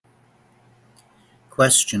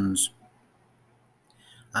Questions.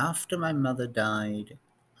 After my mother died,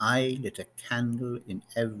 I lit a candle in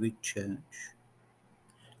every church,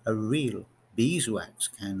 a real beeswax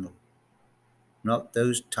candle, not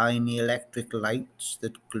those tiny electric lights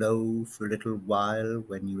that glow for a little while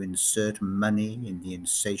when you insert money in the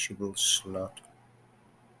insatiable slot.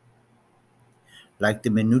 Like the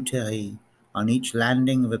minutiae on each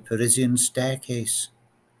landing of a Parisian staircase,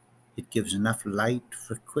 it gives enough light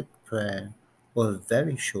for quick prayer or a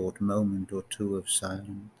very short moment or two of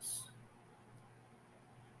silence.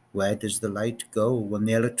 Where does the light go when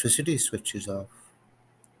the electricity switch is off?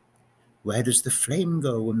 Where does the flame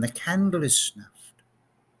go when the candle is snuffed?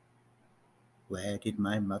 Where did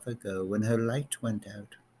my mother go when her light went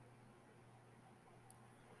out?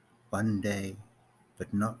 One day,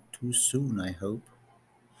 but not too soon, I hope,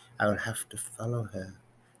 I will have to follow her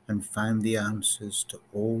and find the answers to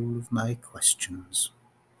all of my questions.